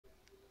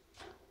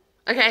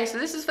Okay, so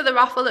this is for the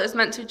raffle that was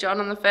meant to be drawn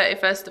on the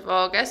 31st of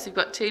August. We've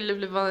got 2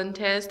 lovely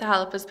volunteers to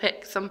help us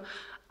pick some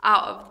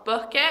out of the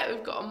bucket.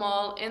 We've got them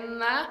all in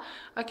there.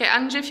 Okay,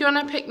 Andrew, if you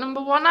want to pick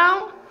number 1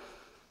 out.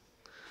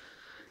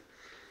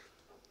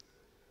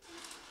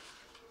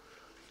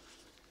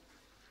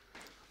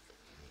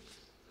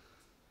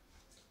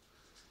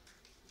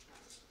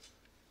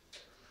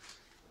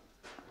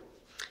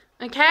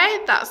 Okay,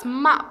 that's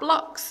Matt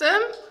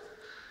Bloxham.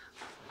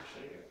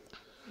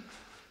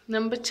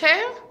 Number 2.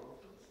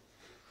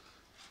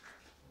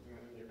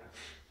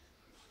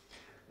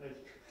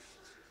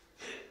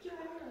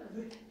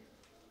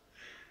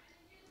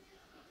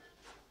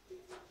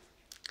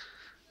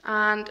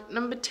 And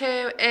number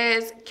 2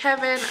 is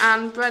Kevin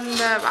and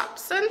Brenda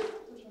Wrapson.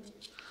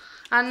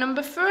 And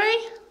number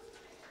 3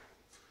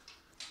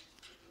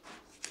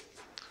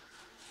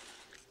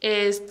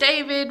 is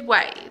David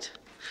Wade.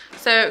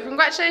 So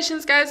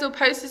congratulations guys, we'll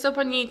post this up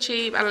on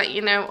YouTube and let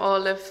you know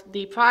all of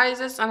the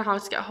prizes and how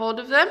to get hold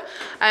of them.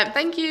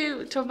 Thank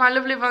you to my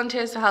lovely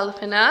volunteers for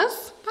helping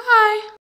us. Bye!